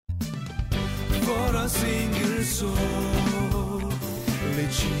for a single soul,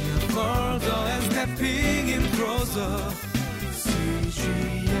 reaching further and stepping in closer.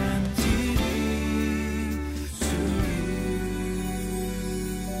 CGNTV to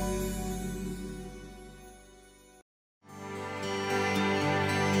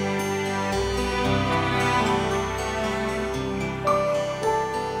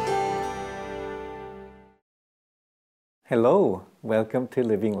Hello, welcome to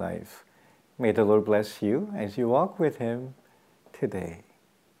Living Life. May the Lord bless you as you walk with Him today.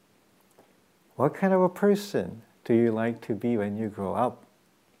 What kind of a person do you like to be when you grow up?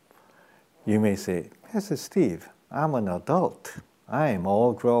 You may say, Pastor Steve, I'm an adult. I'm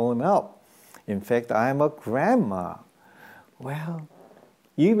all grown up. In fact, I'm a grandma. Well,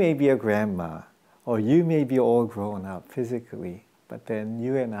 you may be a grandma, or you may be all grown up physically, but then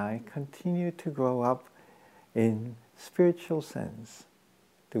you and I continue to grow up in spiritual sense,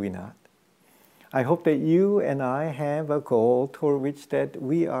 do we not? I hope that you and I have a goal toward which that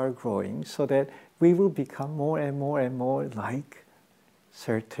we are growing so that we will become more and more and more like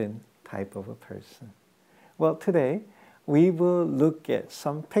certain type of a person. Well, today we will look at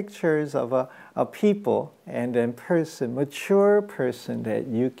some pictures of a people and a person, mature person that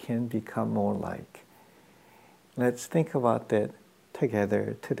you can become more like. Let's think about that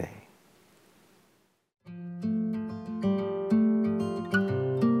together today.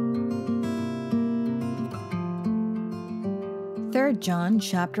 3 John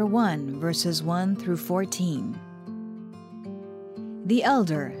chapter 1, verses 1 through 14. The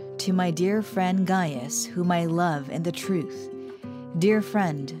elder, to my dear friend Gaius, whom I love in the truth. Dear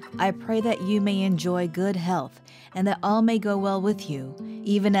friend, I pray that you may enjoy good health and that all may go well with you,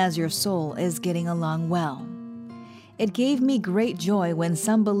 even as your soul is getting along well. It gave me great joy when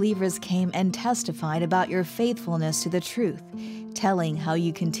some believers came and testified about your faithfulness to the truth, telling how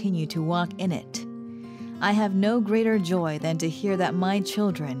you continue to walk in it. I have no greater joy than to hear that my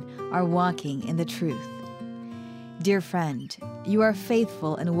children are walking in the truth. Dear friend, you are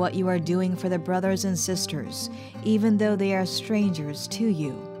faithful in what you are doing for the brothers and sisters, even though they are strangers to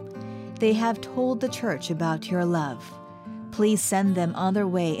you. They have told the church about your love. Please send them on their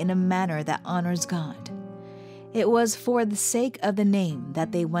way in a manner that honors God. It was for the sake of the name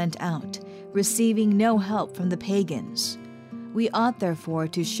that they went out, receiving no help from the pagans. We ought therefore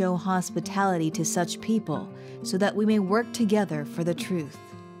to show hospitality to such people, so that we may work together for the truth.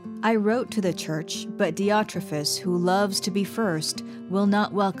 I wrote to the church, but Diotrephes, who loves to be first, will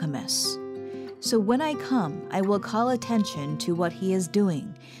not welcome us. So when I come, I will call attention to what he is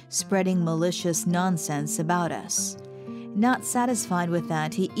doing, spreading malicious nonsense about us. Not satisfied with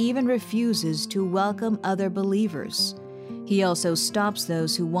that, he even refuses to welcome other believers. He also stops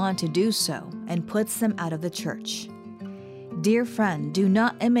those who want to do so and puts them out of the church. Dear friend, do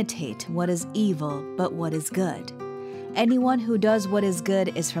not imitate what is evil, but what is good. Anyone who does what is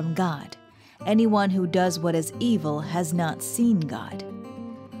good is from God. Anyone who does what is evil has not seen God.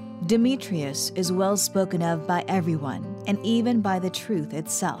 Demetrius is well spoken of by everyone, and even by the truth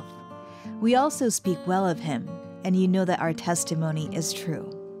itself. We also speak well of him, and you know that our testimony is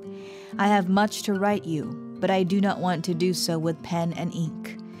true. I have much to write you, but I do not want to do so with pen and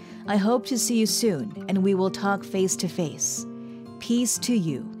ink. I hope to see you soon, and we will talk face to face. Peace to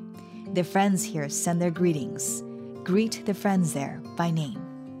you. The friends here send their greetings. Greet the friends there by name.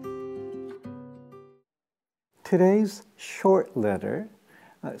 Today's short letter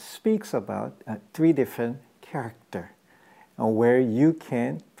speaks about three different characters where you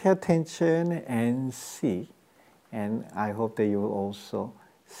can pay attention and see. And I hope that you will also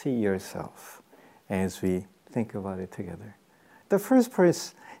see yourself as we think about it together. The first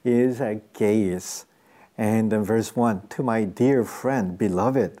person is Gaius. And in verse 1, to my dear friend,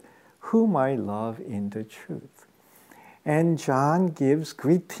 beloved, whom I love in the truth. And John gives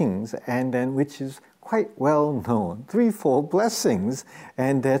greetings, and then which is quite well known, threefold blessings,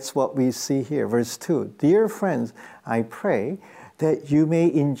 and that's what we see here. Verse 2, dear friends, I pray that you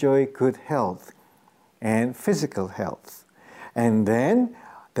may enjoy good health and physical health, and then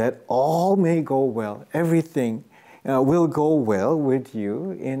that all may go well, everything will go well with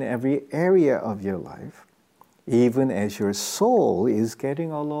you in every area of your life, even as your soul is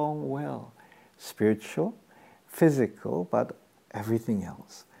getting along well, spiritual, physical, but everything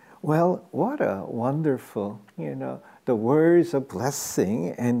else. Well, what a wonderful, the words of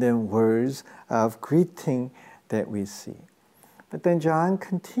blessing and then words of greeting that we see. But then John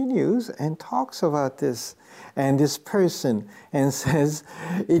continues and talks about this and this person and says,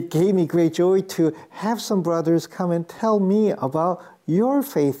 it gave me great joy to have some brothers come and tell me about your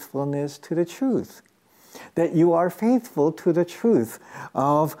faithfulness to the truth. that you are faithful to the truth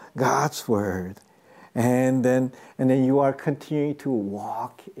of God's word. And then you are continuing to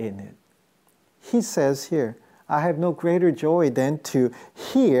walk in it. He says here, I have no greater joy than to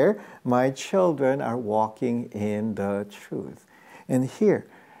hear my children are walking in the truth. And here,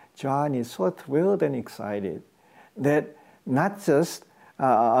 John is so thrilled and excited that not just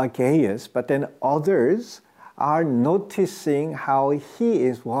Gaius, but then others are noticing how he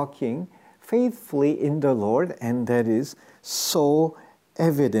is walking faithfully in the Lord, and that is so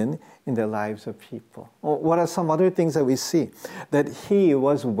evident in the lives of people. What are some other things that we see? That he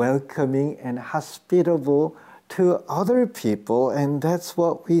was welcoming and hospitable to other people, and that's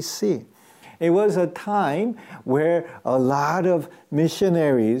what we see. It was a time where a lot of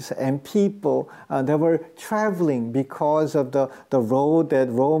missionaries and people that were traveling because of the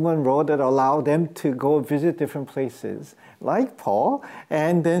Roman road that allowed them to go visit different places, like Paul,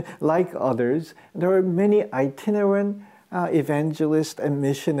 and then like others. There were many itinerant evangelists and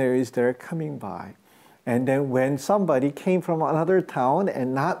missionaries that are coming by. And then when somebody came from another town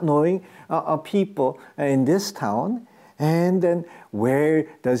and not knowing people in this town, and then where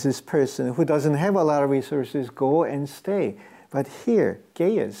does this person who doesn't have a lot of resources go and stay? But here,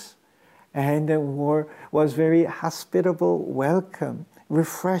 Gaius, and then was very hospitable, welcome,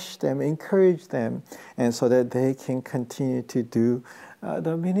 refresh them, encourage them, and so that they can continue to do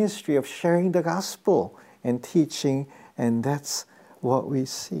the ministry of sharing the gospel and teaching. And that's what we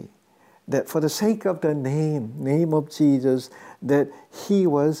see. That for the sake of the name of Jesus, that he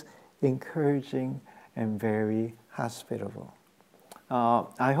was encouraging and very hospitable.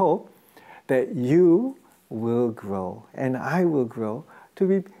 I hope that you will grow and I will grow to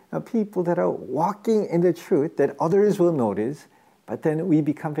be people that are walking in the truth that others will notice, but then we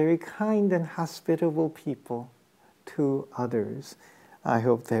become very kind and hospitable people to others. I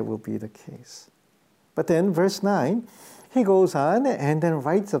hope that will be the case. But then verse 9, he goes on and then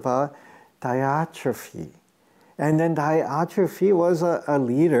writes about Diotrephes. And then Diotrephes was a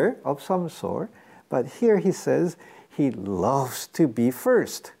leader of some sort. But here he says he loves to be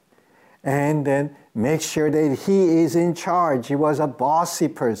first. And then make sure that he is in charge. He was a bossy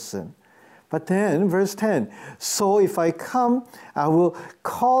person. But then, verse 10, so if I come, I will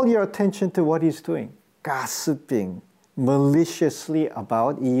call your attention to what he's doing. Gossiping maliciously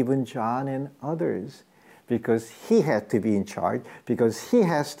about even John and others. Because he had to be in charge, because he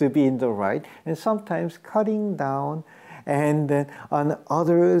has to be in the right, and sometimes cutting down and then on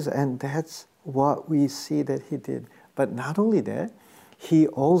others, and that's what we see that he did. But not only that, he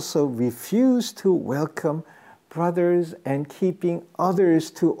also refused to welcome brothers and keeping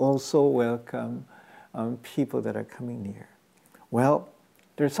others to also welcome people that are coming near. Well,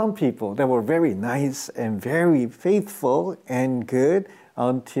 there are some people that were very nice and very faithful and good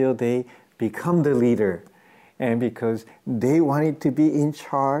until they become the leader. And because they wanted to be in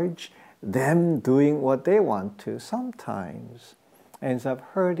charge, them doing what they want to sometimes ends up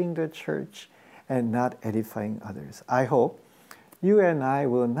hurting the church and not edifying others. I hope you and I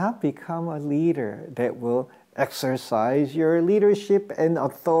will not become a leader that will exercise your leadership and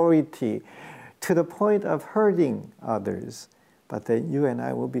authority to the point of hurting others, but that you and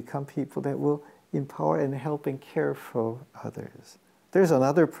I will become people that will empower and help and care for others. There's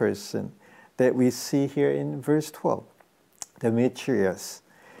another person that we see here in verse 12, Demetrius.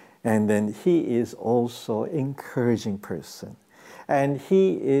 And then he is also an encouraging person. And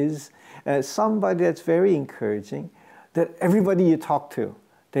he is somebody that's very encouraging, that everybody you talk to,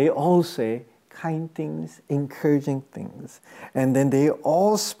 they all say kind things, encouraging things. And then they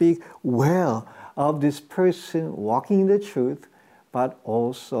all speak well of this person walking in the truth, but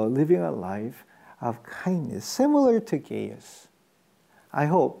also living a life of kindness, similar to Gaius. I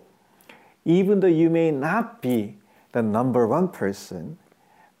hope, even though you may not be the number one person,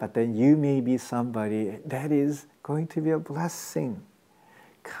 but then you may be somebody that is going to be a blessing,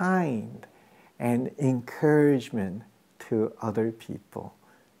 kind, and encouragement to other people.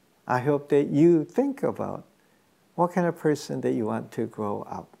 I hope that you think about what kind of person that you want to grow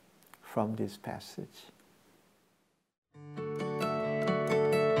up from this passage.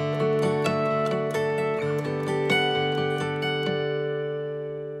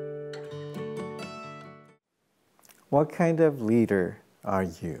 What kind of leader are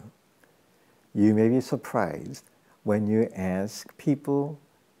you? You may be surprised when you ask people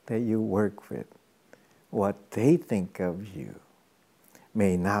that you work with what they think of you.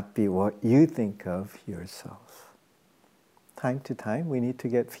 May not be what you think of yourself. Time to time, we need to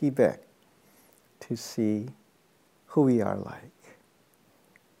get feedback to see who we are like.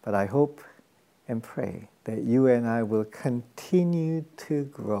 But I hope and pray that you and I will continue to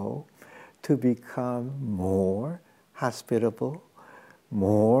grow to become more hospitable,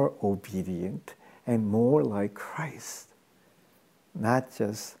 more obedient, and more like Christ, not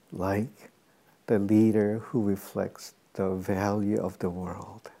just like the leader who reflects the value of the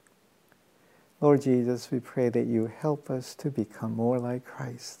world. Lord Jesus, we pray that you help us to become more like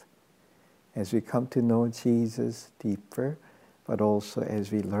Christ as we come to know Jesus deeper, but also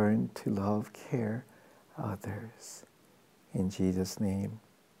as we learn to love, care others. In Jesus' name,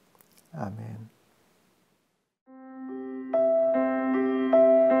 amen.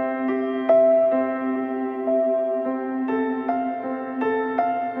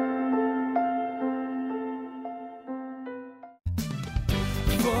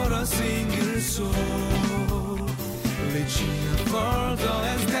 For a single soul, reaching further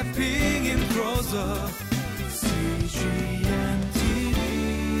and stepping in closer. See Jesus.